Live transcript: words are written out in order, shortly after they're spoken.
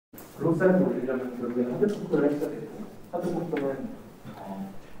Can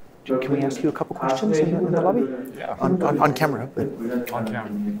we ask you a couple questions in the lobby? Yeah. On camera. But On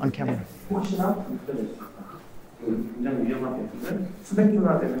camera. on camera.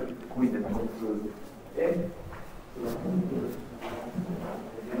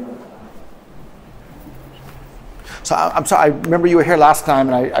 So I'm sorry, I remember you were here last time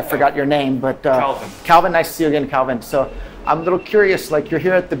and I forgot your name, but Calvin. Calvin, nice to see you again, Calvin. So I'm a little curious, like you're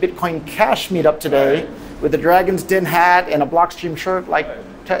here at the Bitcoin Cash meetup today with a Dragon's Den hat and a Blockstream shirt. Like,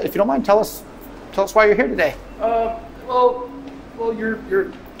 if you don't mind, tell us why you're here today. Well,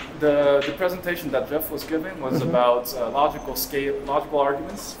 the presentation that Jeff was giving was about logical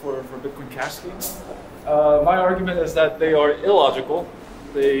arguments for Bitcoin Cash schemes. My argument is that they are illogical.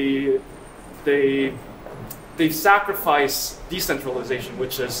 They sacrifice decentralization,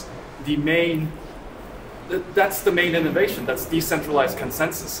 which is that's the main innovation. That's decentralized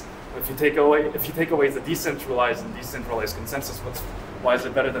consensus. If you take away the decentralized and decentralized consensus, why is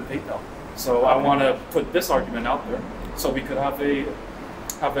it better than PayPal? So I want to put this argument out there, so we could have a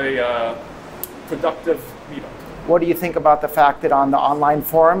productive meetup. What do you think about the fact that on the online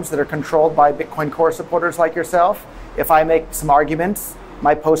forums that are controlled by Bitcoin Core supporters like yourself, if I make some arguments,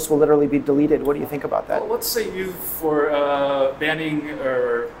 my posts will literally be deleted? What do you think about that? Well, let's say you for banning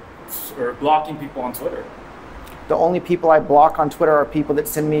or blocking people on Twitter. The only people I block on Twitter are people that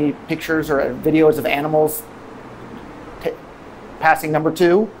send me pictures or videos of animals passing number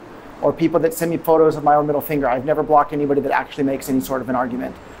 2, or people that send me photos of my own middle finger. I've never blocked anybody that actually makes any sort of an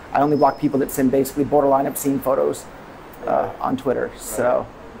argument. I only block people that send basically borderline obscene photos on Twitter. Right. So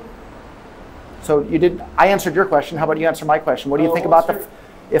I answered your question. How about you answer my question? What do you think about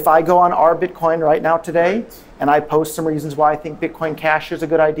if I go on our Bitcoin right now today and I post some reasons why I think Bitcoin Cash is a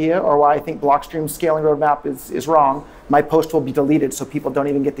good idea or why I think Blockstream's scaling roadmap is wrong, my post will be deleted so people don't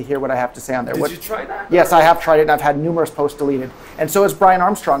even get to hear what I have to say on there. Did you try that? Yes, I have tried it and I've had numerous posts deleted. And so has Brian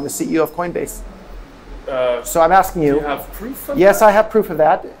Armstrong, the CEO of Coinbase. So I'm asking you. Do you have proof of that? Yes, I have proof of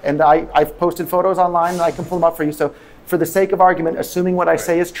that. And I've posted photos online and I can pull them up for you. So for the sake of argument, assuming what I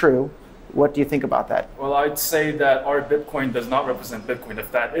say is true, what do you think about that? Well, I'd say that our Bitcoin does not represent Bitcoin.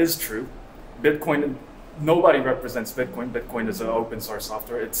 If that is true, nobody represents Bitcoin. Bitcoin is an open source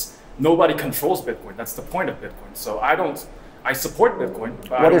software. Nobody controls Bitcoin. That's the point of Bitcoin. So I support Bitcoin.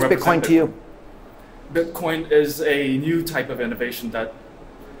 But what is Bitcoin to you? Bitcoin is a new type of innovation that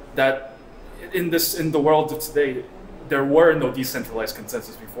in the world of today, there were no decentralized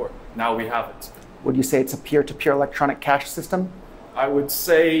consensus before. Now we have it. Would you say it's a peer-to-peer electronic cash system? I would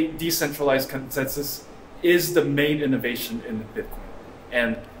say decentralized consensus is the main innovation in Bitcoin.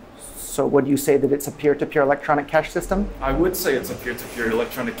 And so would you say that it's a peer-to-peer electronic cash system? I would say it's a peer-to-peer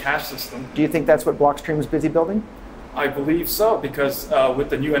electronic cash system. Do you think that's what Blockstream is busy building? I believe so, because with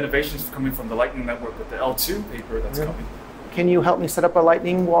the new innovations coming from the Lightning Network with the L2 paper that's coming. Can you help me set up a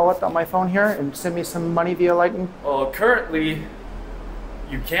Lightning wallet on my phone here and send me some money via Lightning? Currently,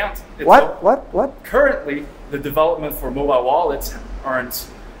 you can't. What? Currently, the development for mobile wallets aren't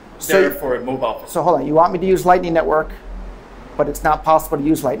there for a mobile phone. So hold on, you want me to use Lightning Network, but it's not possible to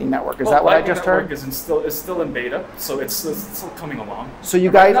use Lightning Network. Is that what I just heard? Lightning Network is still in beta, so it's still coming along. So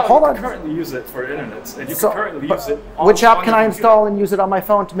you guys, hold on. You can currently use it for internet, and you can currently use it on which app can I install and use it on my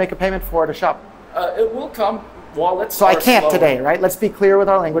phone to make a payment for at a shop? It will come. Wallets so I can't slow. Today, right? Let's be clear with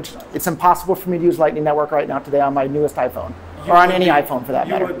our language. It's impossible for me to use Lightning Network right now today on my newest iPhone. Or on any iPhone for that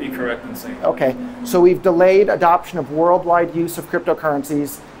matter. You would be correct in saying that. Okay, so we've delayed adoption of worldwide use of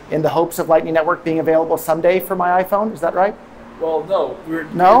cryptocurrencies in the hopes of Lightning Network being available someday for my iPhone. Is that right? Well,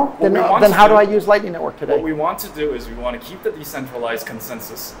 no. Then how do I use Lightning Network today? What we want to do is we want to keep the decentralized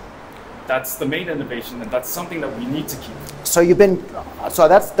consensus. That's the main innovation, and that's something that we need to keep. So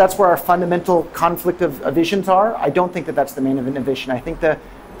that's where our fundamental conflict of visions are. I don't think that that's the main innovation. I think the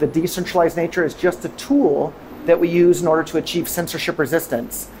decentralized nature is just a tool that we use in order to achieve censorship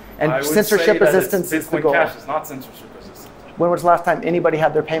resistance. And censorship resistance is the goal. Bitcoin Cash is not censorship resistant. When was the last time anybody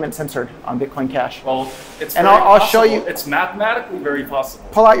had their payment censored on Bitcoin Cash? Well, it's I'll show you. It's mathematically very possible.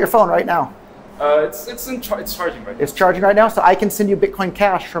 Pull out your phone right now. It's charging right now. It's charging right now, so I can send you Bitcoin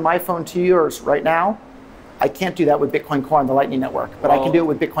Cash from my phone to yours right now. I can't do that with Bitcoin Core on the Lightning Network, but I can do it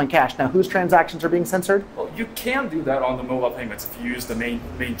with Bitcoin Cash. Now, whose transactions are being censored? Well, you can do that on the mobile payments if you use the main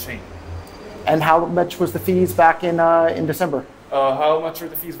chain. And how much was the fees back in December? How much are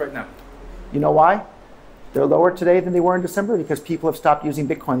the fees right now? You know why? They're lower today than they were in December because people have stopped using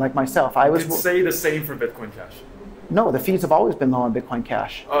Bitcoin like myself. I would say the same for Bitcoin Cash. No, the fees have always been low on Bitcoin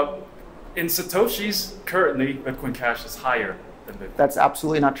Cash. In Satoshis, currently, Bitcoin Cash is higher than Bitcoin. That's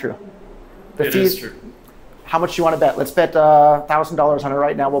absolutely not true. It is true. How much do you want to bet? Let's bet $1,000 on it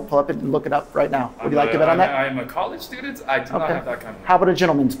right now. We'll pull up it and look it up right now. Would you like to bet on that? I'm a college student. I do not have that kind of money. How about a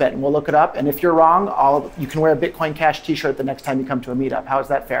gentleman's bet? And we'll look it up. And if you're wrong, you can wear a Bitcoin Cash t-shirt the next time you come to a meetup. How is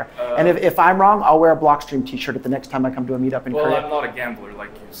that fair? And if I'm wrong, I'll wear a Blockstream t-shirt at the next time I come to a meetup in Korea. Well, I'm not a gambler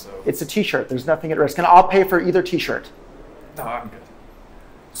like you, so. It's a t-shirt. There's nothing at risk. And I'll pay for either t-shirt. No, I'm good.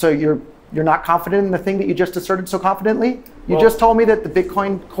 So you're not confident in the thing that you just asserted so confidently? You just told me that the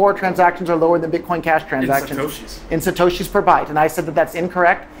Bitcoin Core transactions are lower than Bitcoin Cash transactions. In Satoshis. In Satoshis per byte. And I said that that's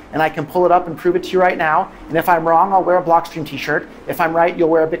incorrect, and I can pull it up and prove it to you right now. And if I'm wrong, I'll wear a Blockstream t-shirt. If I'm right, you'll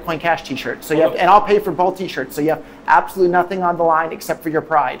wear a Bitcoin Cash t-shirt. So and I'll pay for both t-shirts. So you have absolutely nothing on the line except for your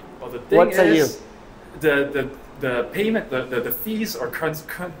pride. Well, the thing is, the payment, the fees are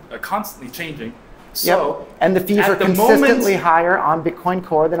constantly changing. So, and the fees are consistently higher on Bitcoin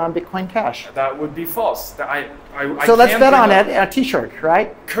Core than on Bitcoin Cash. That would be false. So let's bet on it, a t-shirt,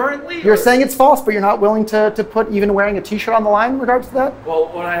 right? Currently? You're saying it's false, but you're not willing to put even wearing a t-shirt on the line in regards to that? Well,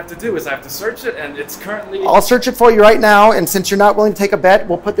 what I have to do is I have to search it, and it's currently... I'll search it for you right now, and since you're not willing to take a bet,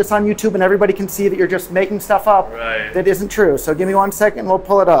 we'll put this on YouTube, and everybody can see that you're just making stuff up that isn't true. So give me 1 second, and we'll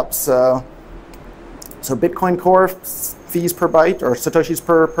pull it up. So Bitcoin Core fees per byte, or Satoshis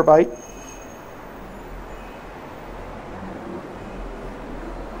per byte.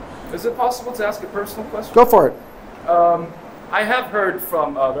 Is it possible to ask a personal question? Go for it. I have heard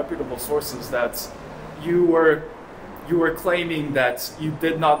from reputable sources that you were claiming that you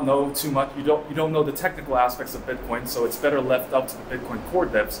did not know too much. You don't know the technical aspects of Bitcoin, so it's better left up to the Bitcoin Core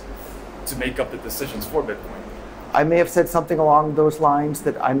devs to make up the decisions for Bitcoin. I may have said something along those lines,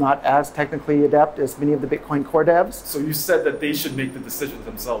 that I'm not as technically adept as many of the Bitcoin Core devs. So you said that they should make the decisions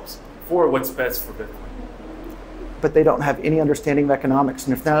themselves for what's best for Bitcoin. But they don't have any understanding of economics.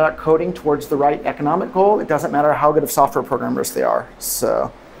 And if they're not coding towards the right economic goal, it doesn't matter how good of software programmers they are.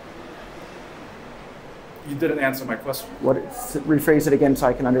 So you didn't answer my question. Rephrase it again so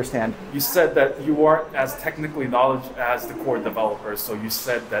I can understand. You said that you aren't as technically knowledgeable as the core developers. So you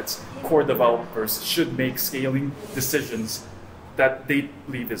said that core developers should make scaling decisions that they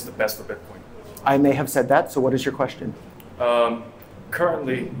believe is the best for Bitcoin. I may have said that. So what is your question?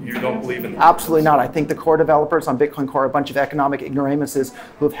 Currently, you don't believe in... Absolutely not. I think the core developers on Bitcoin Core are a bunch of economic ignoramuses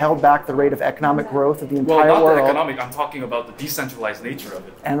who have held back the rate of economic growth of the entire world. Well, not the economic. I'm talking about the decentralized nature of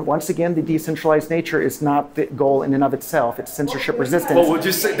it. And once again, the decentralized nature is not the goal in and of itself. It's censorship resistance. Well, would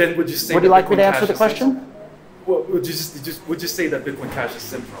you say Would you like me to answer the question? Well, would you say that Bitcoin Cash is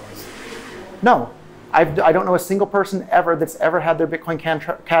centralized? No. I don't know a single person ever that's ever had their Bitcoin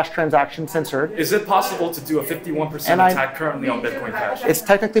Cash transaction censored. Is it possible to do a 51% attack currently on Bitcoin Cash? It's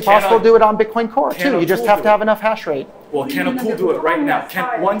technically possible to do it on Bitcoin Core too. You just have to have enough hash rate. Well, can a pool do it right now?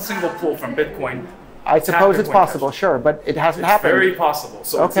 Can one single pool from Bitcoin? I suppose it's possible, sure, but it hasn't happened. Very possible.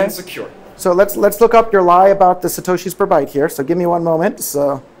 So it's insecure. So let's look up your lie about the Satoshis per byte here. So give me 1 moment.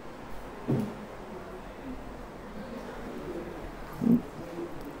 So.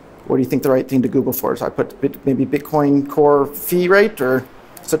 What do you think the right thing to Google for is? I put maybe Bitcoin Core fee rate or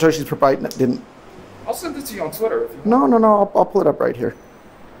Satoshis per byte, and it didn't. I'll send it to you on Twitter. If you no. I'll pull it up right here.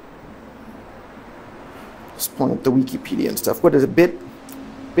 Just pulling up the Wikipedia and stuff. What is it?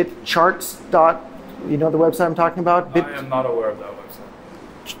 Bitcharts. You know the website I'm talking about? I am not aware of that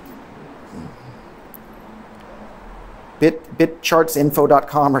website.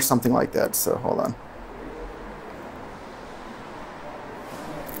 Bitchartsinfo.com or something like that. So hold on.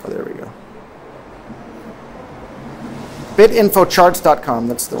 Oh, there we go. Bitinfocharts.com,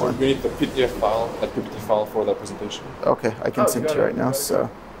 that's the one. We need the PDF file, that PPT file for that presentation. Okay, I can send it to you right now. So,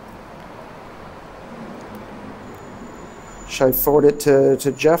 should I forward it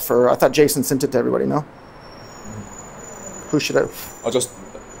to Jeff, or I thought Jason sent it to everybody? No. Who should I? I'll just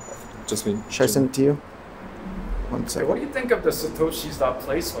me. Should I send it to you? 1 second. What do you think of the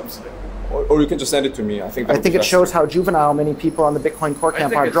Satoshis.place website? Or you can just send it to me. I think it shows how juvenile many people on the Bitcoin Core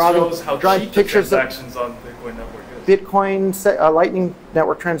camp are, drawing pictures of transactions on Bitcoin Network is. Bitcoin Lightning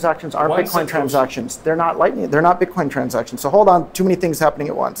Network transactions aren't Bitcoin transactions. They're not Lightning. They're not Bitcoin transactions. So hold on, too many things happening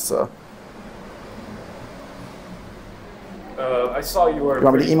at once. So. I saw you were. You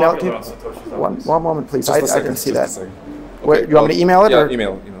want me to email it to you? One moment, please. I didn't see that. Okay, you want me to email it? Yeah, or?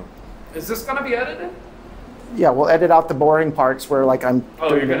 email. Is this going to be edited? Yeah, we'll edit out the boring parts where like I'm.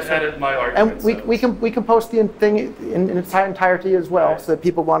 Oh, you're going to edit my arguments. And we can post the thing in its entirety as well, so that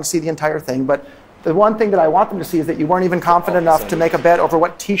people want to see the entire thing. But the one thing that I want them to see is that you weren't even confident enough to make a bet over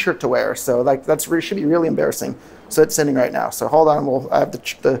what T-shirt to wear. So like should be really embarrassing. So it's sending right now. So hold on, I have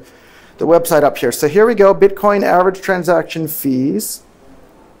the website up here. So here we go. Bitcoin average transaction fees.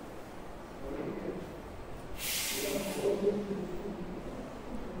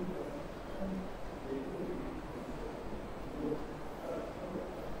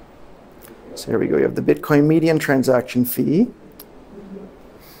 So here we go. You have the Bitcoin median transaction fee.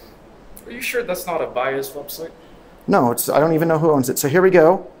 Are you sure that's not a biased website? No, I don't even know who owns it. So here we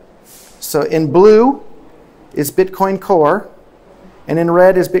go. So in blue is Bitcoin Core, and in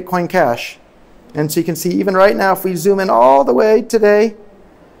red is Bitcoin Cash. And so you can see even right now, if we zoom in all the way today,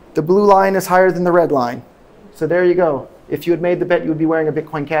 the blue line is higher than the red line. So there you go. If you had made the bet, you would be wearing a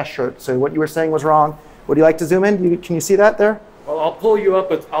Bitcoin Cash shirt. So what you were saying was wrong. Would you like to zoom in? Can you see that there? Well, I'll pull you up,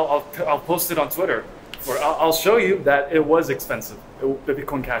 but I'll post it on Twitter. Or I'll show you that it was expensive. The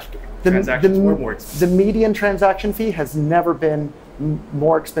Bitcoin Cash transactions were more expensive. The median transaction fee has never been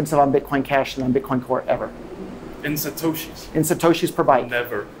more expensive on Bitcoin Cash than on Bitcoin Core ever. In Satoshis? In Satoshis per byte.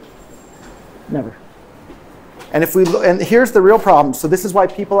 Never. Never. And and here's the real problem. So this is why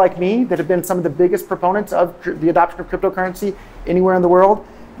people like me, that have been some of the biggest proponents of the adoption of cryptocurrency anywhere in the world,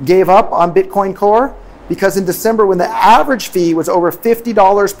 gave up on Bitcoin Core, because in December, when the average fee was over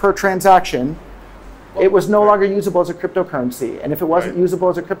 $50 per transaction, it was no longer usable as a cryptocurrency. And if it wasn't usable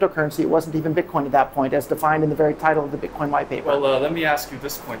as a cryptocurrency, it wasn't even Bitcoin at that point, as defined in the very title of the Bitcoin white paper. Well, let me ask you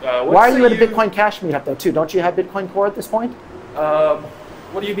this point. Why are you at a Bitcoin Cash meetup, though, too? Don't you have Bitcoin Core at this point?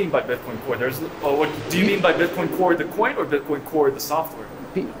 What do you mean by Bitcoin Core? What do you mean by Bitcoin Core the coin, or Bitcoin Core the software?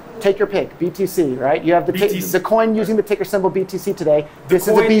 Take your pick, BTC, right? You have the coin using the ticker symbol BTC today. This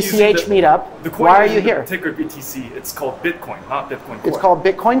is a BCH meetup. Why are you here? The ticker BTC. It's called Bitcoin, not Bitcoin Core. It's called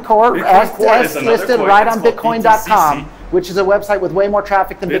Bitcoin Core, as listed right on Bitcoin.com, which is a website with way more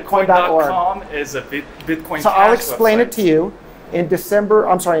traffic than Bitcoin.org. Bitcoin.com is a Bitcoin. So I'll explain it to you. In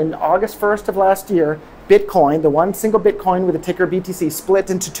August 1st of last year, Bitcoin, the one single Bitcoin with a ticker BTC, split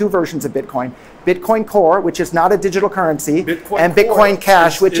into two versions of Bitcoin. Bitcoin Core, which is not a digital currency, and Bitcoin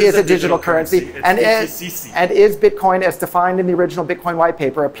Cash, which is a digital currency, and is Bitcoin as defined in the original Bitcoin white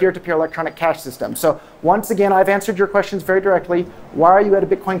paper, a peer-to-peer electronic cash system. So once again, I've answered your questions very directly. Why are you at a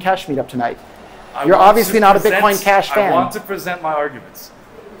Bitcoin Cash meetup tonight? You're obviously not a Bitcoin Cash fan. I want to present my arguments.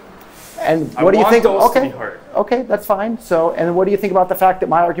 And what do you think? Okay, that's fine. So, and what do you think about the fact that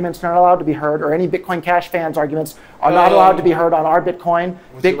my arguments are not allowed to be heard, or any Bitcoin Cash fans' arguments are not allowed to be heard on our Bitcoin,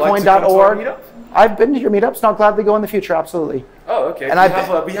 Bitcoin.org? I've been to your meetups, and I'll gladly go in the future, absolutely. Oh, okay. And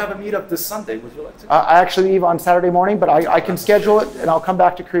we have a meetup this Sunday. Would you like to? I actually leave on Saturday morning, but I can schedule it, and I'll come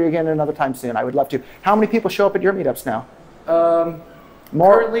back to Korea again another time soon. I would love to. How many people show up at your meetups now?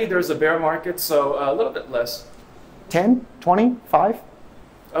 Currently, there's a bear market, so a little bit less. 10, 20, 5?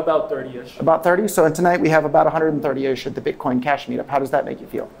 About 30-ish. About 30? So tonight we have about 130-ish at the Bitcoin Cash meetup. How does that make you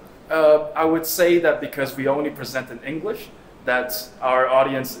feel? I would say that because we only present in English, that our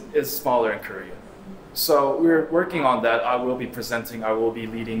audience is smaller in Korea. So we're working on that. I will be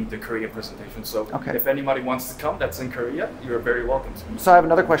leading the Korean presentation. So if anybody wants to come that's in Korea, you're very welcome to. So I have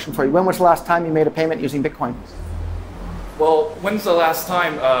another question for you. When was the last time you made a payment using Bitcoin? Well, when's the last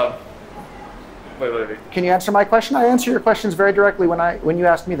time? Wait. Can you answer my question? I answer your questions very directly when you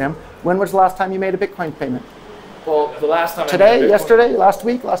ask me them. When was the last time you made a Bitcoin payment? Well, the last time. Today, yesterday, last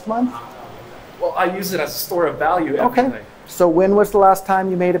week, last month? Well, I use it as a store of value every day. So when was the last time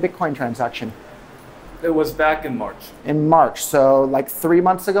you made a Bitcoin transaction? It was back in March. In March, so like 3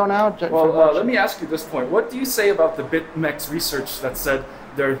 months ago now? Well, let me ask you this point. What do you say about the BitMEX research that said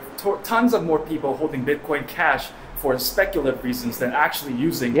there are tons of more people holding Bitcoin Cash for speculative reasons than actually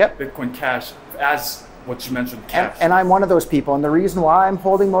using Bitcoin Cash as what you mentioned, cash? And I'm one of those people. And the reason why I'm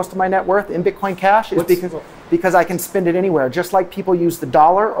holding most of my net worth in Bitcoin Cash is because I can spend it anywhere. Just like people use the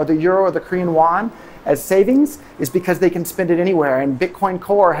dollar or the euro or the Korean won as savings, is because they can spend it anywhere. And Bitcoin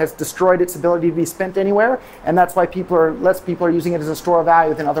Core has destroyed its ability to be spent anywhere. And that's why less people are using it as a store of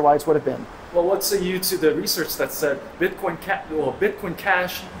value than otherwise would have been. Well, what say you to the research that said Bitcoin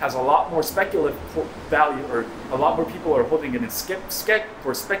Cash has a lot more speculative value, or a lot more people are holding it in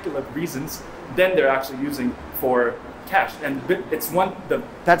for speculative reasons than they're actually using for cash? And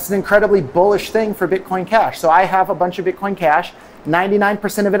that's an incredibly bullish thing for Bitcoin Cash. So I have a bunch of Bitcoin Cash.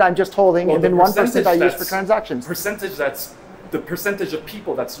 99% of it I'm just holding, and then 1% I use for transactions. The percentage of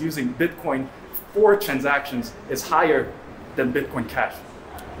people that's using Bitcoin for transactions is higher than Bitcoin Cash.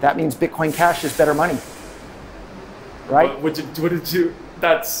 That means Bitcoin Cash is better money, right? What did you?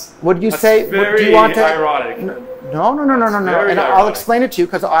 That's. Would you say? Very do you want to? Ironic. No. And I'll explain it to you,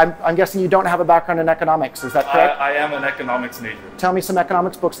 because I'm guessing you don't have a background in economics. Is that correct? I am an economics major. Tell me some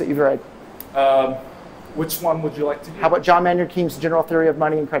economics books that you've read. Which one would you like to hear? How about John Maynard Keynes' General Theory of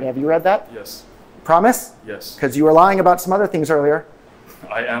Money and Credit? Have you read that? Yes. Promise? Yes. Because you were lying about some other things earlier.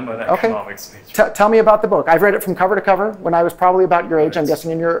 I am an economics major. Tell me about the book. I've read it from cover to cover when I was probably about your age. I'm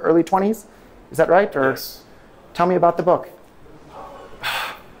guessing in your early 20s. Is that right? Or yes. Tell me about the book.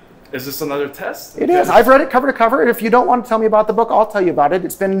 Is this another test? It is. I've read it cover to cover. And if you don't want to tell me about the book, I'll tell you about it.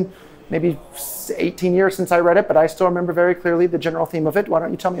 It's been maybe 18 years since I read it, but I still remember very clearly the general theme of it. Why don't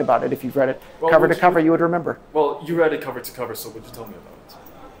you tell me about it? If you've read it cover to cover, you would remember. Well, you read it cover to cover, so would you tell me about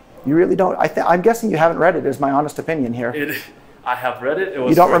it? You really don't? I'm guessing you haven't read it, is my honest opinion here. I have read it. It was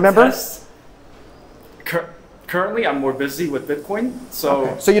you don't remember? Currently, I'm more busy with Bitcoin, so...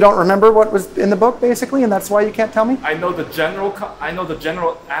 Okay. So you don't remember what was in the book, basically, and that's why you can't tell me? I know the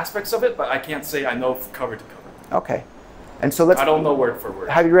general aspects of it, but I can't say I know cover to cover. Okay. And so I don't know word for word.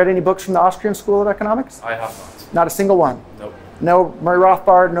 Have you read any books from the Austrian School of Economics? I have not. Not a single one? Nope. No Murray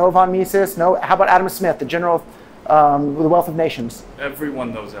Rothbard, no von Mises, no... How about Adam Smith, the general... The Wealth of Nations?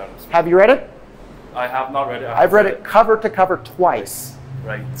 Everyone knows Adam Smith. Have you read it? I have not read it. I've read it cover to cover twice.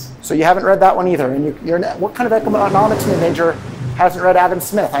 Right. So you haven't read that one either. And what kind of economics major hasn't read Adam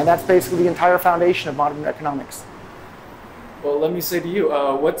Smith? And that's basically the entire foundation of modern economics. Well, let me say to you,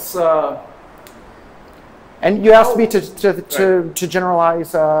 what's... And you asked me to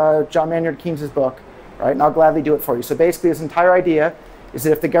generalize John Maynard Keynes' book, right? And I'll gladly do it for you. So basically his entire idea is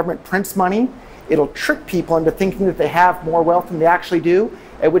that if the government prints money, it'll trick people into thinking that they have more wealth than they actually do,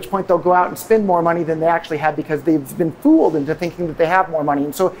 at which point they'll go out and spend more money than they actually have because they've been fooled into thinking that they have more money.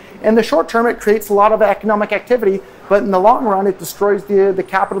 And so in the short term, it creates a lot of economic activity, but in the long run, it destroys the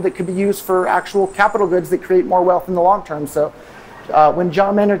capital that could be used for actual capital goods that create more wealth in the long term. So when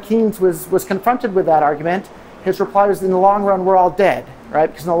John Maynard Keynes was confronted with that argument, his reply was, in the long run, we're all dead, right?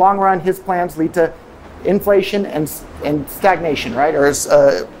 Because in the long run, his plans lead to inflation and stagnation, right? Or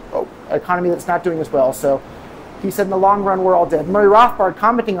economy that's not doing as well. So he said, in the long run, we're all dead. Murray Rothbard,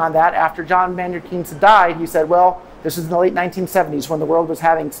 commenting on that after John Maynard Keynes had died, he said, well, this is in the late 1970s when the world was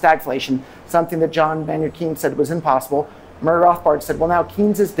having stagflation, something that John Maynard Keynes said was impossible. Murray Rothbard said, well, now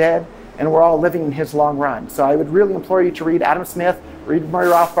Keynes is dead and we're all living in his long run. So I would really implore you to read Adam Smith, read Murray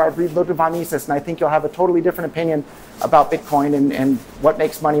Rothbard, read Ludwig von Mises, and I think you'll have a totally different opinion about Bitcoin and what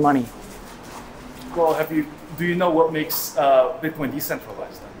makes money money. Well, do you know what makes Bitcoin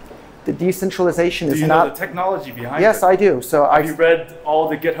decentralized then? The decentralization is not... Do you know the technology behind it? Yes, I do. So have you read all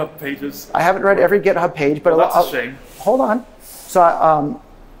the GitHub pages? I haven't read every GitHub page, but... Well, that's a shame. Hold on. So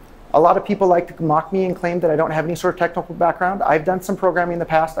a lot of people like to mock me and claim that I don't have any sort of technical background. I've done some programming in the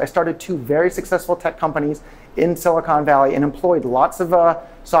past. I started 2 very successful tech companies in Silicon Valley and employed lots of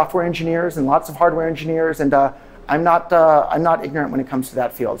software engineers and lots of hardware engineers, and I'm not ignorant when it comes to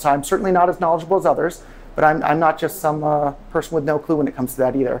that field. So I'm certainly not as knowledgeable as others, but I'm not just some person with no clue when it comes to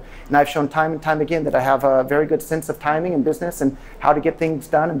that either. And I've shown time and time again that I have a very good sense of timing and business and how to get things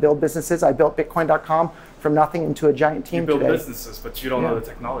done and build businesses. I built Bitcoin.com from nothing into a giant team today. You build businesses, but you don't know the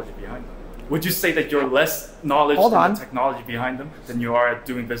technology behind them. Would you say that you're less knowledge than the technology behind them than you are at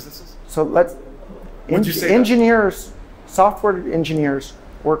doing businesses? So engineers, software engineers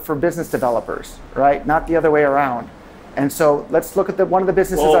work for business developers, right? Not the other way around. And so let's look at one of the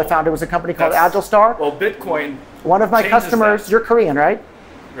businesses I found. It was a company called AgileStar. Well, Bitcoin. One of my customers, you're Korean, right?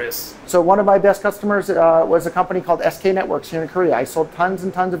 Yes. So one of my best customers was a company called SK Networks here in Korea. I sold tons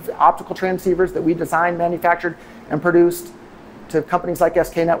and tons of optical transceivers that we designed, manufactured, and produced to companies like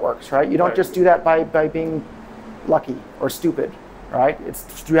SK Networks, right? You don't just do that by being lucky or stupid, right? It's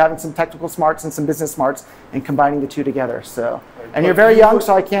through having some technical smarts and some business smarts and combining the two together. So, and you're very young,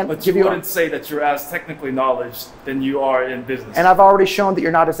 so I can't give you. But you wouldn't say that you're as technically knowledgeable than you are in business. And I've already shown that you're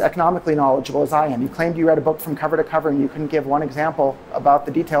not as economically knowledgeable as I am. You claimed you read a book from cover to cover, and you couldn't give one example about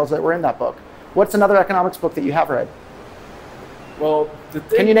the details that were in that book. What's another economics book that you have read? Well,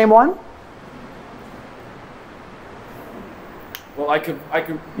 can you name one? Well, I could.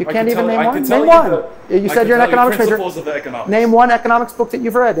 You can't even name one. Name one. You said you're an economics major. Principles of economics. Name one economics book that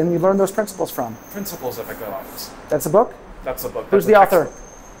you've read and you learned those principles from. Principles of economics. That's a book? That's a book. Who's the author?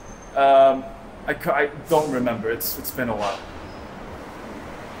 I don't remember. It's been a while.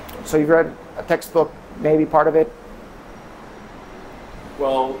 So you've read a textbook, maybe part of it?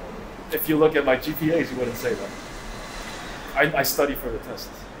 Well, if you look at my GPAs, you wouldn't say that. I study for the test,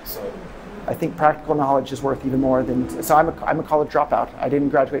 so. I think practical knowledge is worth even more than. So I'm a college dropout. I didn't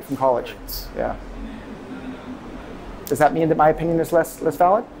graduate from college. Yeah. Does that mean that my opinion is less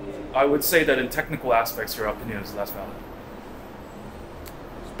valid? I would say that in technical aspects, your opinion is less valid.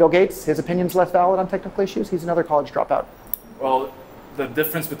 Bill Gates, his opinion's less valid on technical issues. He's another college dropout. Well, the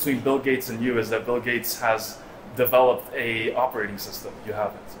difference between Bill Gates and you is that Bill Gates has developed a operating system. You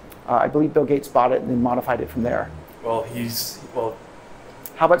haven't. I believe Bill Gates bought it and then modified it from there. Well,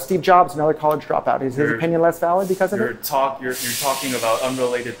 How about Steve Jobs, another college dropout? Is his opinion less valid because of it? You're talking about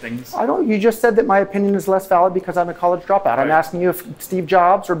unrelated things. I don't. You just said that my opinion is less valid because I'm a college dropout. Right. I'm asking you if Steve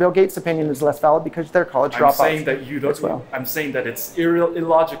Jobs or Bill Gates' opinion is less valid because they're college dropouts. I'm saying that you don't. Well. I'm saying that it's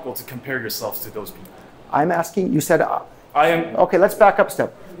illogical to compare yourselves to those people. I'm asking. You said. I am. Okay, let's back up a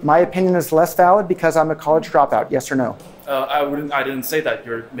step. My opinion is less valid because I'm a college dropout, yes or no? I didn't say that.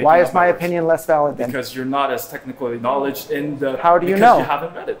 You're making Why up is my words. opinion less valid then? Because you're not as technically knowledge in the. How do you because know? you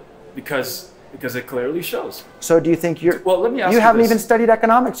haven't read it. Because it clearly shows. So do you think you're? Well, let me ask you. You haven't this. even studied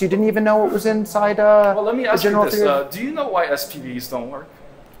economics. You didn't even know what was inside. Well, let me ask the general you this. theory. Do you know why SPVs don't work?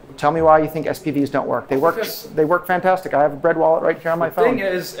 Tell me why you think SPVs don't work. They work. Because They work fantastic. I have a bread wallet right here on my the phone. thing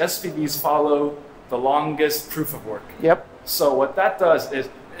is, SPVs follow the longest proof of work. Yep. So what that does is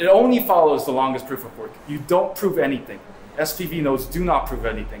it only follows the longest proof of work. You don't prove anything. SPV nodes do not prove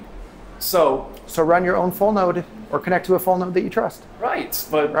anything. So run your own full node or connect to a full node that you trust. right,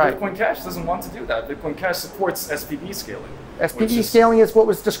 but Right. Bitcoin Cash doesn't want to do that. Bitcoin Cash supports SPV scaling. which SPV is scaling is what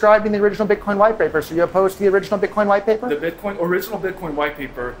was described in the original Bitcoin white paper. So you opposed to the original Bitcoin white paper? the original Bitcoin white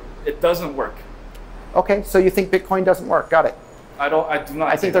paper. It doesn't work. Okay, so you think Bitcoin doesn't work. Got it. I do not.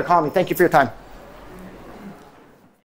 I think they're calling me. Thank you for your time.